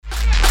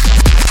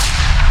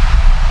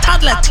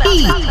Toddla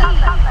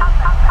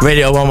T.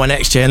 Radio 1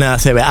 XJ, and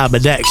that's it with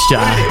Ambidextra.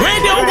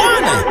 Radio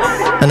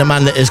 1. And the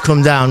man that has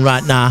come down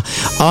right now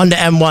on the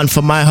M1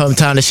 from my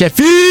hometown of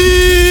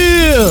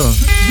Sheffield.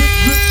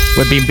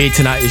 We've been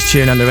beating out his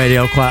tune on the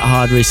radio quite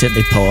hard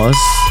recently, pause.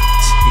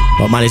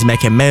 But man is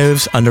making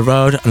moves on the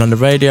road and on the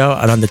radio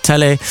and on the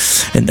telly,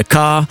 in the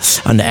car,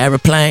 on the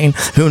aeroplane.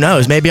 Who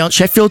knows? Maybe on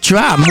Sheffield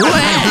Tram.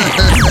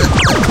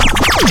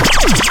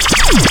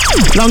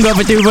 Long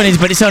overdue runnings,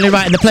 but it's only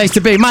right in the place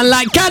to be. Man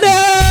like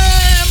Kannan!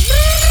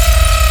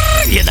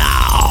 You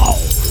know.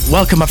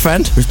 Welcome, my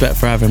friend. Respect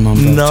for having,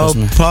 man, bro.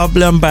 No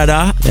problem,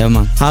 brother. Yeah,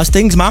 man. How's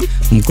things, man?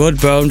 I'm good,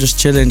 bro. I'm just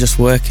chilling, just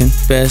working.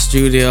 Bare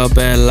studio,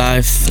 bare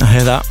life. I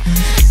hear that.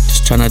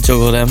 Just trying to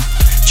juggle them.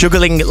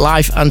 Juggling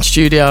life and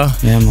studio,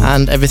 yeah, man.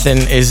 And everything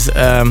is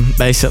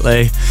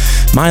basically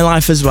my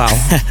life as well.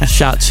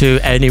 Shout to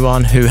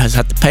anyone who has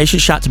had the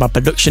patience. Shout to my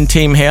production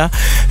team here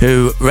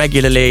who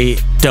regularly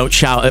don't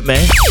shout at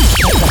me.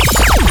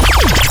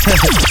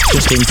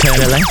 Just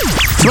internally.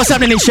 So what's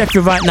happening in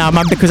Sheffield right now,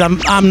 man? Because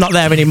I'm not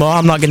there anymore.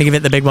 I'm not going to give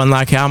it the big one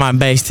like I am. I'm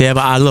based here,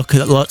 but I look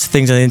at lots of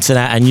things on the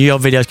internet, and your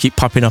videos keep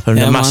popping up, and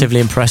they're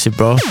massively impressive,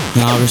 bro.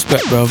 No,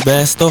 respect, bro.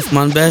 Bare stuff,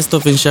 man. Bare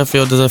stuff in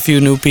Sheffield. There's a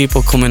few new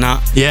people coming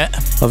out. Yeah.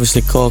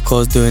 Obviously,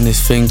 Coco's doing his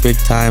thing big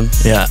time.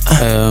 Yeah.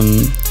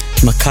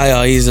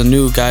 Makaya, he's a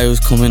new guy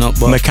who's coming up.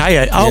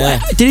 Makaya? Oh, yeah.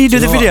 Did he do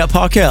the video at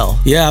Park Hill?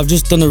 Yeah, I've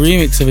just done a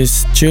remix of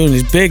his tune.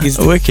 He's big. He's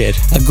wicked.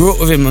 I grew up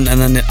with him, and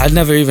then I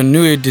never even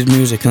knew he did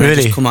music, and really?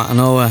 I just come out of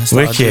nowhere,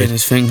 started doing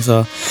his thing.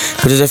 So,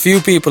 but there's a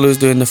few people who's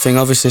doing the thing.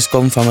 Obviously,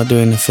 Scumfam are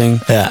doing the thing.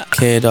 Yeah.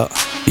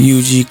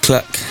 UG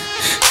Clark.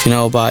 If you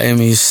know about him,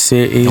 he's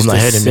I'm not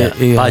heard him yet.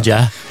 Bad,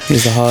 yeah.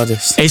 He's the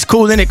hardest. It's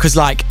cool, isn't it? Because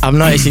like I've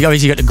noticed, you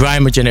obviously got the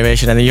grime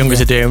generation, and the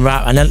youngers are doing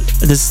rap, and then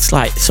there's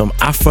like some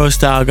Afro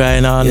style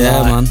going on. Yeah,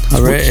 like, man, I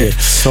rate it.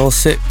 It's all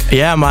sick.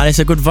 Yeah, man, it's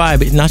a good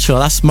vibe. It's natural.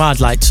 That's mad.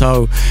 Like,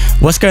 so,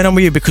 what's going on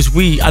with you? Because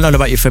I don't know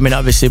about you for a minute,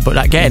 obviously, but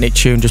that Getting It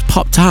tune just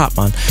popped out,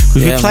 man.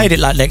 Because we played it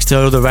like next to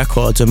other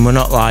records, and we're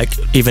not like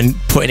even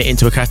putting it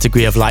into a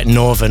category of like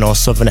northern or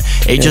southern.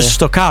 It just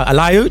stuck out.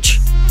 Alayuch?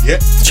 Yeah.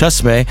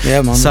 Trust me.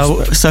 Yeah, man.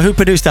 So who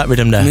produced that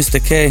rhythm there?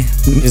 Mr. K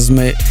is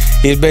mate.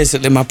 He's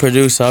basically my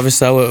producer.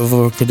 Obviously, I work with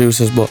other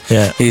producers, but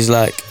he's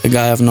like a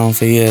guy I've known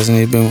for years, and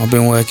I've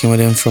been working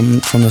with him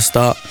from the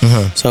start.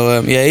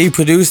 So he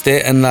produced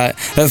it, and like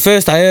at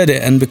first I heard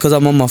it, and because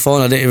I'm on my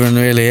phone, I didn't even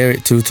really hear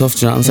it too tough.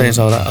 Do you know what I'm saying?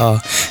 So I was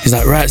like, he's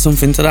like, write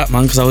something to that,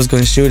 man, because I was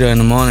going to studio in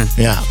the morning.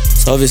 Yeah.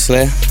 So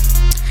obviously,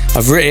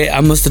 I've written it.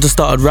 I must have just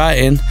started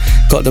writing,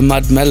 got the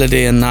mad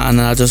melody and that, and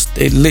then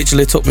it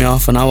literally took me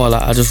half an hour.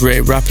 Like I just wrote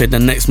it rapid, the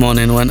next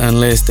morning went and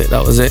laced it.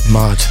 That was it.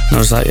 Mad. And I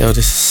was like, yo,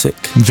 this is sick.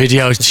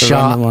 Video's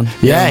sharp.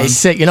 Yeah, it's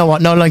sick. You know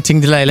what? No long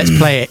delay. Let's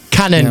play it.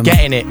 Kannan,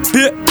 Getting It.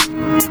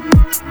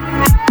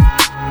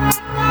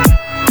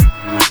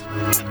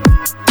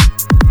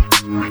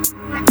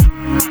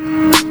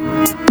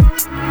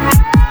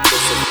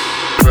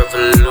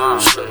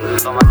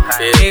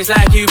 It's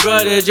like you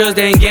brother just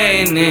ain't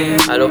getting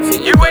it. I don't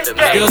think you ain't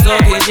getting it. Still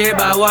talking shit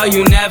about what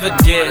you never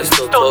did.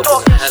 Still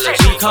talking hella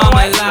shit. We come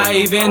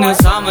alive in the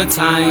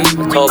summertime.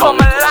 We come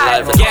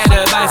alive. Get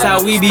the vibes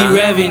how we be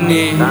revving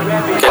it.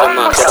 Get 'em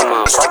out.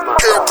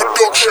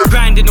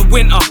 Grind in the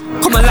winter,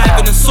 come alive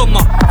in the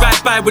summer.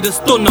 Ride by with a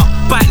stunner,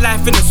 bite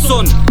life in the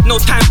sun. No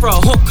time for a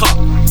hooker.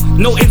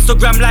 No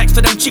Instagram likes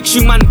for them chicks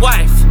you man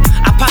wife.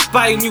 I pass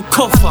by a new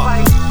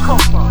coffer.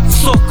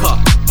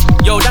 Sucker.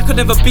 Yo, that could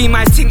never be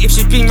my thing if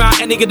she's been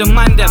round any of the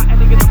man them.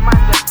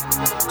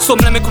 Some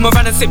let me come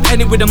around and sit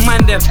penny with the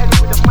man them.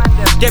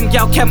 Them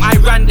gal chem, I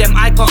ran them,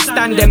 I can't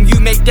stand them. You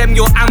make them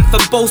your anthem,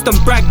 boast and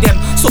brag them.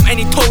 So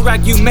any toe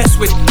rag you mess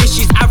with, if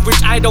she's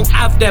average, I don't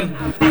have them.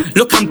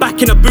 Look, I'm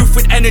back in a booth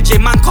with energy,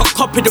 man can't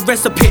copy the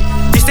recipe.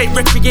 This ain't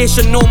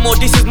recreation no more,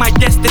 this is my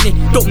destiny.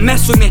 Don't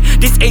mess with me,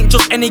 this ain't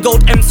just any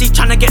gold MC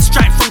tryna get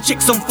striped from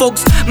chicks and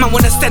folks. Man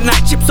wanna send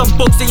like chips and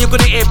bugs, then you're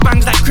gonna hear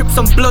bangs like Crips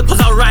and Blood. Cause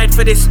I'll ride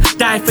for this,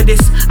 die for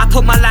this. I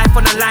put my life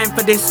on the line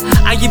for this.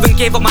 I even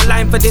gave up my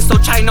line for this, so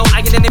try no. I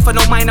ain't in it for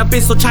no minor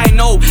biz, so try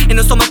no. In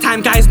the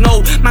summertime, guys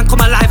know. Man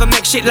come alive and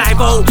make shit live,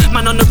 oh.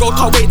 Man on the road,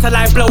 can't wait till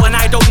I blow. And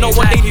I don't know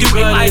what they do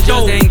in my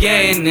dough. You ain't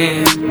getting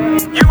it.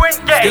 You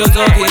ain't getting it.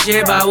 Still talking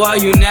shit about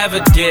what you never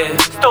did.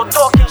 Still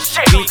talking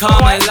shit. We come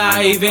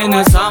alive in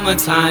the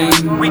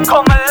summertime. We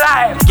come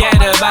alive. Get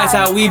the vibes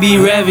how we be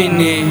revving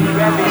it.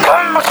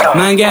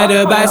 Man, get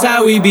the vibes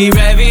how we be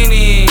revving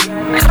it.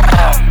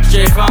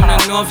 Straight from the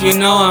north, you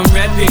know I'm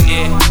repping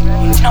it.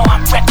 You know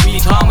I'm repping. We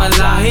come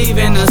alive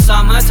in the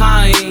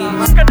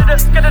summertime.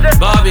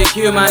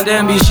 Barbecue, man,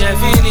 then be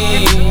chefing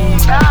it.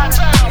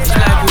 It's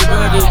like we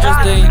brothers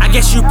just ain't. I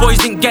guess you boys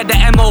didn't get the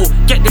MO.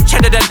 Get the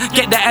cheddar then,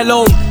 get the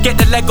LO. Get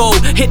the Lego,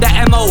 hit the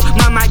MO.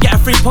 Man might get a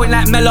 3 point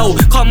like Mello.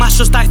 Car Mash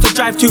just likes to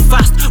drive too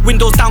fast.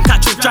 Windows down,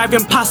 catch us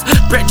driving past.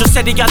 Brett just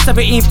said he got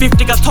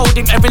 1750. I told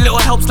him every little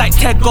helps like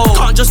Ted Go.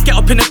 Can't just get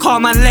up in the car,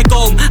 man, leg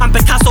home. I'm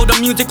Picasso, the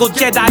musical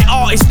Jedi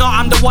artist. No,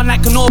 I'm the one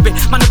like Kenobi.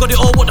 Man, I got it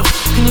all, what the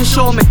f can you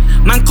show me?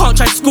 Man can't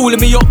try schooling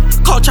me up,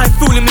 can't try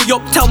fooling me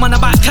up. Tell man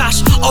about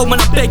cash, oh man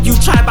I beg you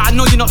try, but I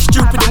know you're not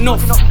stupid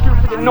enough.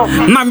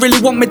 Man really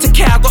want me to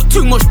care, I got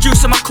too much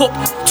juice in my cup.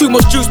 Too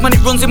much juice, man,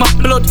 it runs in my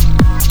blood.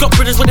 Got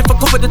brothers ready for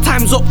cover, the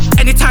time's up.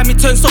 Anytime we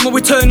turn somewhere,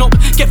 we turn up.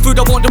 Get food,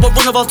 I won't do a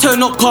run of, I'll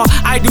turn up. Car,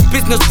 I do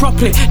business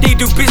properly, they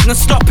do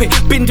business, stop it.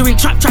 Been doing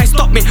trap, try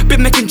stop me.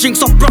 Been making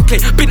drinks off broccoli.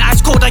 Been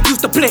ice cold, I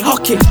used to play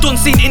hockey. Done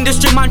seen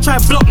industry, man,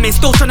 try block me.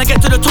 Still trying to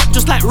get to the top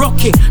just like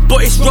Rocky.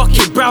 But it's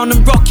Rocky, brown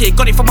and rocky.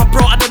 Got it from my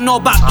bro, I don't know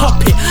about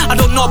Poppy. I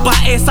don't know about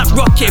ASAP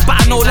Rocky, but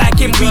I know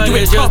like him, we do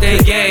it just properly.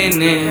 ain't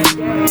getting it.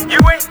 You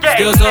ain't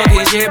getting Still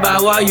talking shit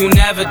about what you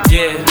never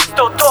did.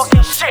 Still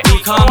talking shit. We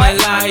come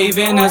alive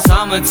in the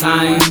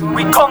summertime.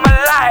 We come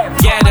alive.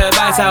 Get the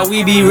vibes how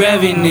we be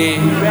revving it.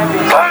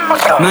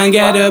 Man,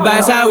 get the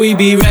vibes how we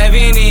be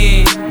revving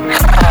it.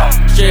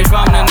 Straight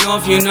from the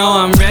north, you know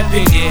I'm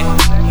repping it.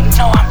 You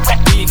know I'm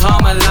ready. We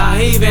come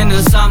alive in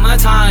the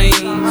summertime.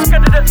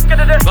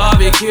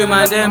 Barbecue,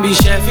 man, then be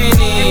chefing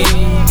it.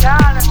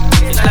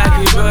 It's like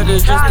we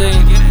brothers just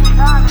ain't getting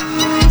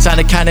it. Sound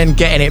of Kannan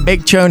getting it.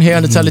 Big tune here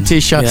on the Toddla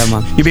T-shirt. Yeah,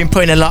 man. You've been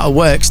putting a lot of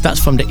works. That's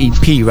from the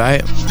EP,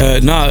 right?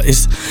 No,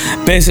 it's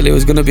basically it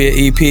was gonna be an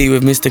EP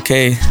with Mr.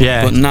 K.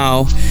 Yeah. But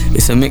now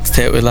it's a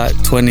mixtape with like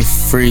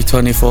 23,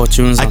 24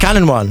 tunes. A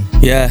Kannan one?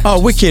 Yeah. Oh,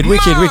 wicked.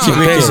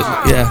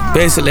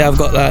 Basically, I've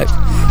got like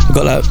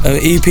an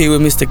EP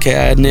with Mr. K.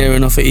 I had near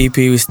enough an EP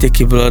with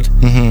Sticky Blood.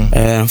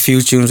 A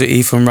few tunes with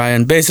Ethan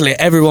Ryan. Basically,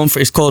 everyone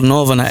it's called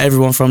Northern.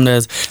 Everyone from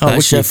there's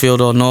like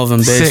Sheffield or Northern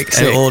based.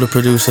 Sick. All the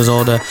producers,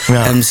 all the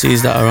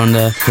MCs that are on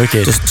there.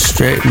 Wicked. Just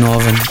straight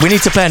Northern. We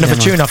need to play another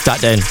tune off that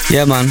then.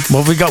 Yeah, man.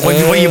 What have we got? What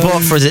you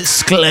bought for us?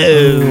 It's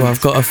Ooh,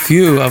 I've got a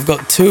few. I've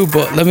got two,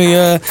 but let me.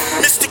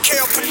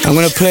 I'm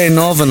gonna play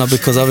Northerner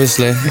because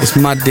obviously it's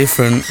mad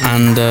different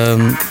and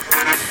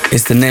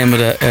it's the name of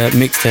the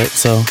mixtape,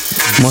 so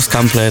must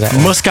can play that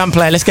one. Must can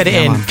play. Let's get it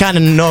in. Man.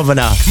 Kannan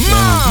Northerner.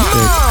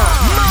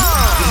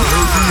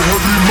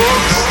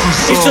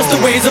 It's just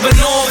the ways of a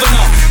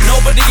northerner.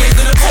 Nobody ain't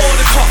gonna call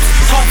the cops.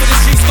 Half of the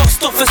streets got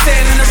stuff for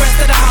sale and the rest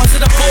of the house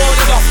are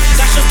boarded off.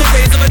 That's just the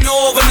ways of a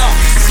northerner.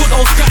 Good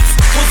old scraps,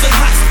 hoods and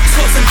hats,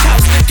 sluts and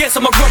chows. Get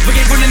some of rubber,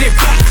 ain't running it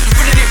back,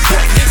 running it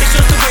back. It's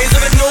just the ways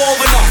of a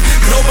northerner.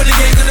 Nobody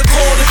ain't gonna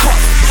call the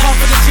cops. Half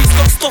of the streets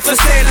got stuff for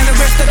sale and the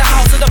rest of the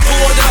house are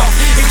boarded off.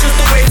 It's just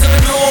the ways of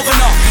a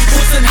northerner.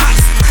 Hoods and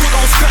hats, good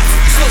old scraps,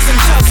 sluts and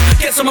chows.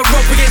 Get some of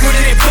rubber, ain't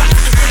running it back,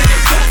 running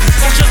it back.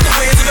 That's just the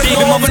ways of a northerner.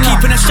 Baby mama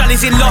keeping her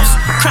strallies in loss.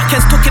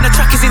 Crackheads tucking the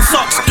trackers in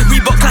socks.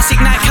 Reebok classic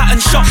Nike hat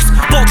and shocks.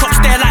 Ball tops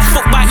there like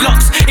fuck bike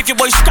locks. If your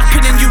boy's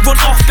scrapping and you run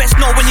off, best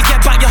know when you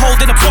get back you're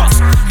holding a box.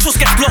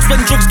 Trust gets lost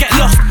when drugs get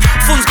lost.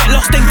 Funds get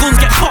lost then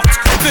guns get popped.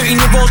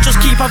 13-year-olds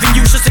just keep having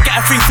use just to get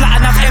a free flat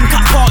and have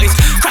MCAT parties.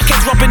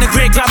 Crackheads robbing a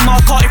great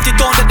grandma car. If they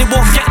don't then they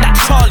won't get that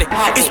Charlie.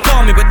 It's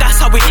balmy but that's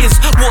how it is.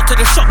 Walk to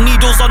the shop,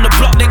 needles on the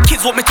block. Then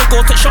kids want me to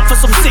go to shop for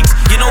some cigs.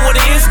 You know what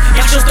it is?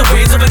 It's just the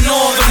ways of a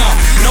northerner.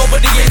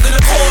 Nobody ain't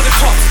gonna call the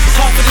cops.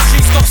 Half of the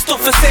streets got stuff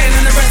for sale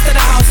and the rest of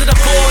the house are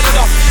boarded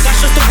off. That's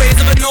just the ways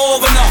of a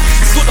northerner.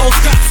 Good old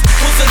scraps,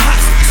 hoods and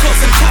hats,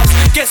 sluts and chows.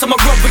 Get some of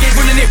rubber, ain't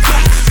running it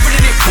back,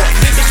 running it back.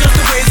 It's just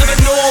the ways of a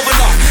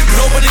northerner.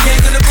 Nobody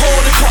ain't gonna call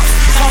the cops.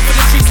 Half of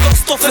the streets got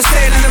stuff for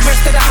sale and the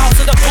rest of the house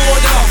are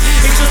boarded off.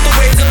 It's just the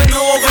ways of a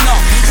northerner.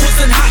 Hoods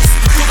and hats,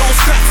 good old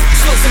scraps,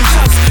 sluts and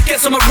chows. Get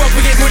some of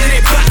rubber, ain't running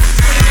it back,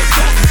 running it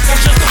back.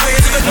 That's just the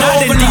ways of a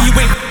northerner. You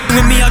ain't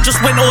with me, I just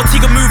went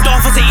Ortega, moved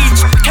off as a each.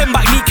 Came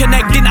back, knee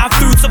connect, didn't have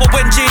food, so I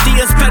went JD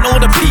and spent all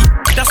the P.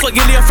 That's what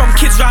you'll hear from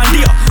kids round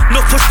here.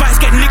 Enough pushbacks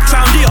get nicked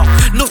round here.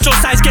 Enough job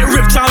sides get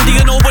ripped round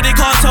here. Nobody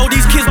can't tell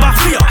these kids by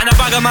fear. And a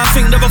bag of man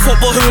think they're a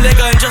football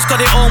hooligan, just got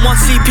it on one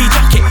CP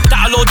jacket.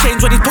 That'll all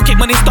change when his pocket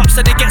money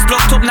stops and it gets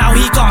blocked up, now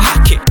he can't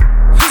hack it.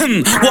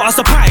 What a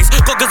surprise,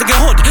 goggles like a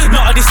hood,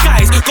 not a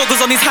disguise.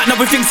 Goggles on his hat, now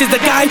he thinks he's the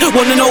guy.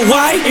 Wanna know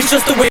why? It's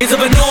just the ways of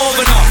a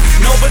northerner.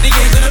 Nobody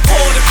ain't gonna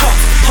call the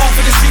cops. Half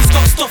of the streets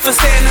got stuff for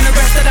sale and the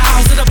rest of the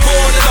house are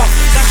boarded off.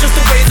 That's just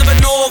the ways of a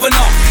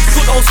northerner.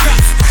 Good old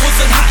scraps, hoods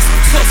and hats,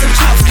 sluts and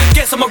chows.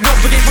 Get some of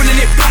rubber, ain't running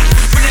it back,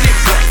 running it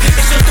back.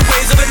 It's just the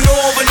ways of a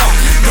northerner.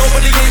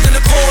 Nobody ain't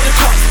gonna call the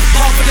cops.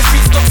 Half of the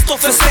streets got stuff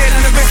for sale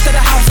and the rest of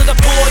the house are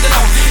boarded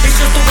off. It's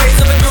just the ways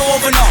of a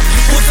northerner.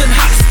 Hoods and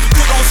hats,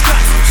 good old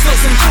scraps,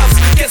 sluts and chows.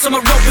 Get some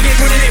of rubber, ain't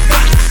running it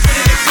back,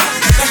 running it back.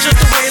 That's just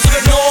the ways of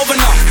a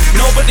northerner.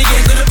 Nobody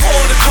ain't gonna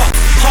call the cops.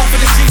 Half of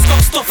the streets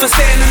got stuff for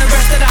sale and the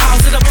rest of the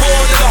house are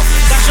boarded off.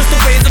 That's just the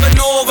ways of a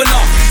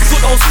northerner.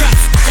 Good old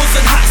scraps, hoods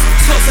and hats,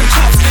 sluts and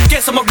chows.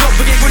 Get some of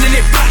rubber, ain't running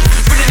it back,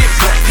 running it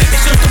back.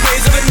 It's just the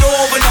ways of a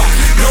northerner.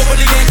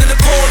 Nobody ain't gonna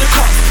call the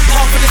cops.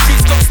 Half of the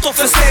streets got stuff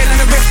for sale and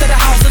the rest of the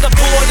house are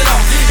boarded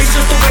off. It's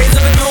just the ways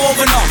of a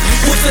northerner.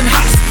 Hoods and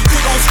hats,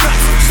 good old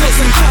scraps, sluts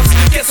and chows.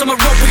 Get some of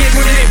rubber, ain't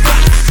running it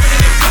back,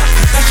 running it back.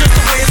 That's just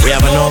the ways of a northerner. We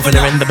have a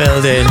northerner in the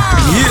building.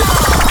 Yeah.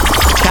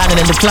 Kannan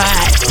in the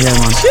flat. Yeah,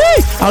 man.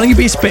 How long you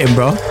been spitting,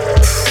 bro?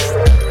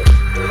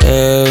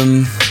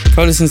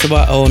 Probably since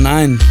about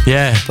 09.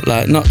 Yeah. But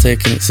like not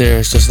taking it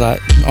serious, just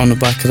like on the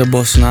back of the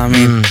bus, you know what I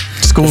mean?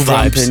 School just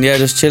vibes. Ramping, yeah,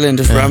 just chilling,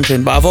 just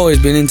ramping. But I've always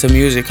been into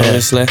music,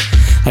 obviously.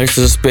 I used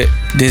to just spit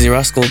Dizzy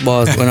Rascal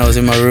bars when I was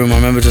in my room. I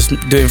remember just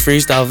doing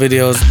freestyle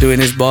videos, doing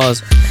his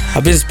bars.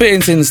 I've been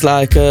spitting since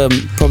like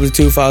probably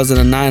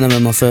 2009. I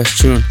made my first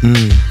tune,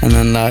 and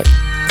then like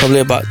probably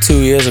about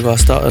 2 years ago I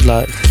started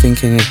like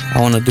thinking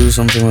I want to do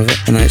something with it,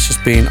 and then it's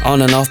just been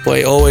on and off.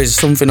 But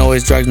something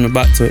always drags me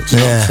back to it. You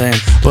know what I'm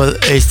saying? Well,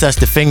 that's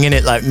the thing,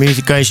 innit? Like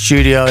music, going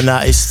studio, and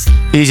that is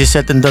easier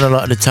said than done a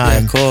lot of the time. Yeah,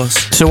 of course.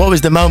 So what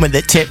was the moment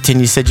that tipped and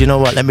you said, you know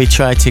what, let me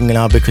try Tingling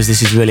now because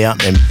this is really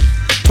happening?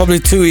 Probably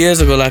 2 years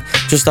ago, like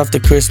just after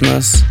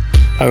Christmas,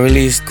 I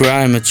released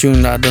Grime, a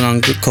tune that I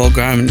done called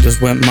Grime, and it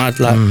just went mad.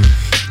 Like,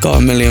 got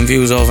 1 million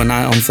views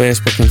overnight on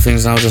Facebook and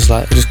things, and I was just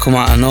like, it just come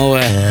out of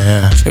nowhere.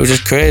 Yeah. It was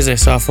just crazy.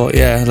 So I thought,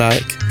 yeah,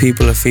 like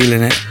people are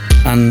feeling it,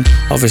 and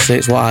obviously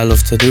it's what I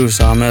love to do,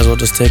 so I may as well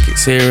just take it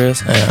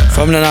serious. Yeah.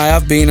 From then I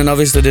have been, and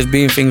obviously there's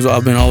been things that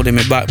have been holding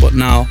me back, but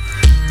now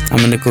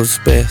I'm in a good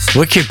space.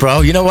 Wicked,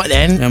 bro. You know what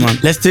then? Yeah, man.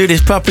 Let's do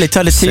this properly,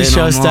 Toddla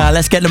T-show style.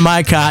 Let's get the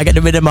mic out, get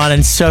the rhythm on,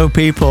 and show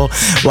people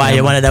why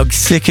you're one of the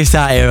sickest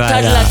out here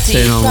right now.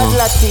 Say no more.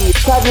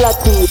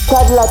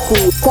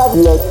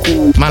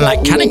 Man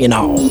like Kannan, you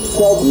know.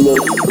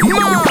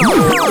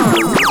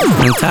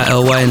 And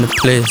title why in the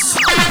place.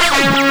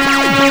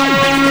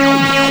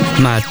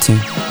 Mad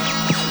thing.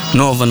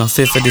 Northern,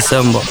 5th of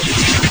December.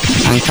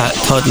 And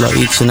Toddla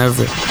each and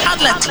every.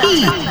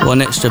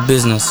 One extra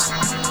business.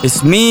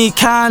 It's me,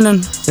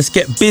 Kannan. Let's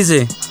get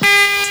busy.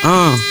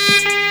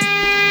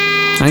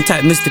 Hang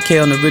tight, Mr. K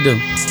on the rhythm.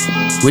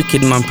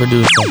 Wicked man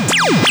producer.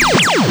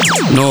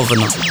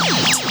 Northerner.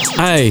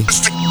 Hey.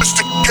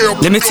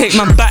 Let me take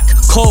my back.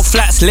 Cold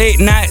flats, late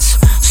nights.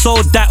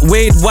 Sold that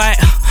Wade White.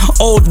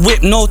 Old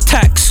whip, no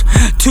tax.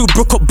 2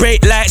 broke up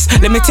brake lights.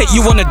 Let me take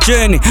you on a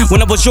journey.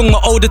 When I was young, my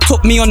older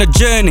took me on a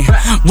journey.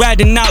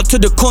 Riding out to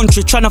the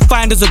country, trying to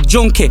find us a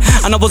junkie.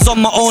 And I was on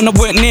my own, I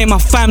weren't near my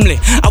family.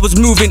 I was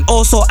moving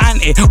also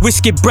anti.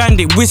 Whiskey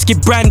brandy.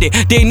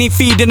 They need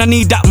feeding, I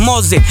need that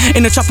mozzie.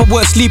 In the trap I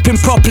weren't sleeping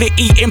properly,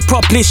 eating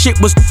properly. Shit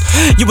was,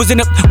 you was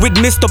in it with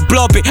Mr.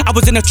 Blobby. I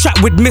was in a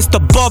trap with Mr.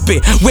 Bobby.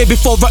 Way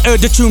before I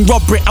heard the tune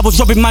robbery, I was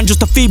robbing man just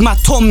to feed my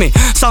tummy.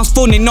 Sounds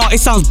funny, no, it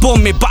sounds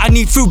bummy, but I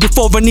need food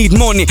before I need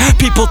money.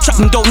 People trap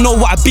and don't know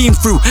what I've been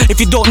through. If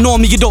you don't know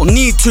me, you don't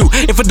need to.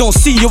 If I don't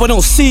see you, I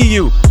don't see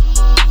you.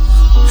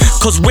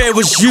 Cause where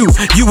was you?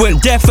 You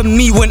weren't there for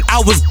me when I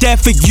was there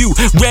for you.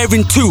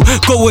 Raring to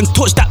go and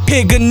touch that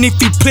pagan if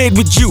he played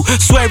with you.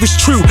 Swear it's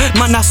true,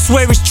 man, I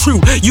swear it's true.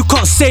 You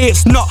can't say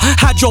it's not.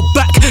 Had your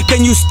back,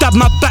 then you stabbed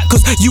my back cause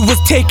you was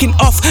taking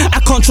off.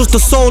 I can't trust the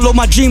soul of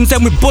my dreams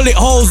and with bullet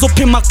holes up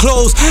in my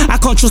clothes. I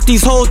can't trust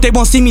these hoes, they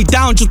won't see me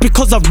down just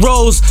because I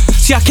rose.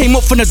 See, I came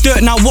up from the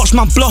dirt and I watched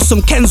my blossom.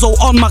 Kenzo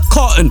on my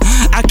cotton.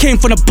 I came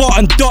from the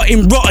bottom,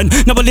 dotting rotten.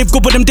 Now I live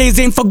good but them days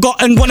ain't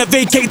forgotten. Wanna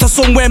vacate to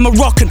somewhere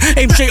Moroccan.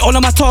 Aim straight all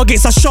of my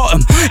targets, I shot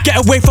them. Get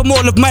away from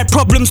all of my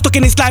problems. Stuck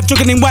in this life,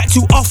 juggling white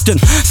too often.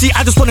 See,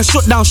 I just wanna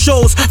shut down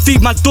shows.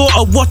 Feed my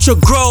daughter, watch her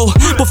grow.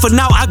 But for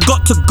now, I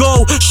got to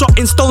go. Shot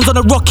in stones on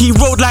a rocky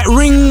road like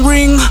ring,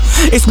 ring.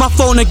 It's my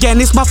phone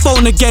again, it's my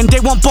phone again. They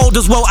want bold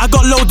as well, I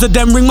got loads of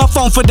them. Ring my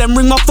phone for them,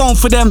 ring my phone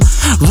for them.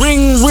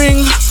 Ring,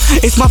 ring.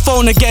 It's my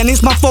phone again,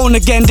 it's my phone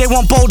again. They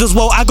want bold as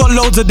well, I got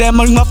loads of them.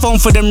 Ring my phone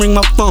for them, ring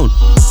my phone.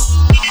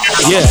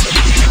 Yeah.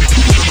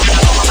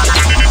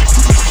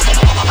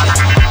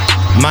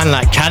 Man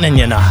like Kannan,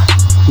 you know.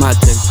 Mad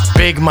thing.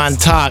 Big man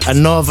talk, a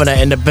Northerner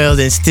in the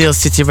building, Steel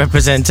City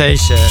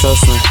representation.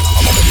 Trust me.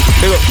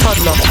 Big up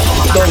Toddla.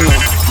 Done, man.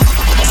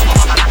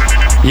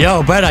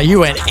 Yo, brother, you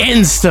went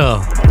in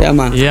still. Yeah,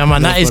 man. Yeah,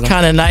 man. That is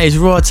Kannan, that is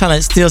Raw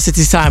Talent, Steel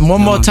City time.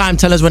 One more time,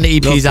 tell us when the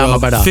EP's out, my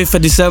brother. 5th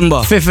of December.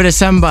 5th of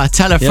December.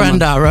 Tell a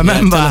friend,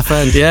 remember. Yeah, tell a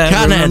friend, yeah.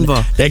 Kannan,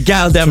 remember. the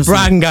gal, them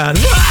Brangan.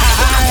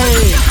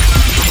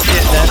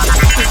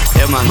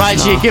 Yeah, man. My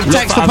G, give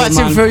thanks for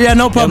passing through. Yeah,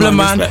 no problem,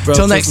 man. Respect,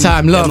 Till next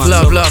time. Love, man.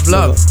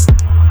 love.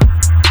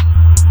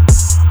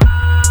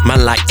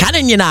 Man like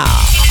Kannan, you know.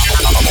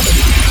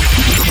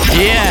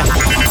 Yeah.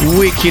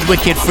 Wicked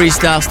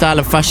freestyle style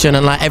and fashion,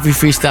 and like every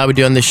freestyle we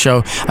do on this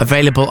show,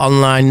 available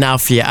online now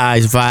for your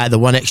eyes via the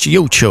One Extra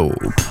YouTube.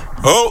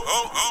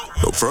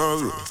 No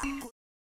problem.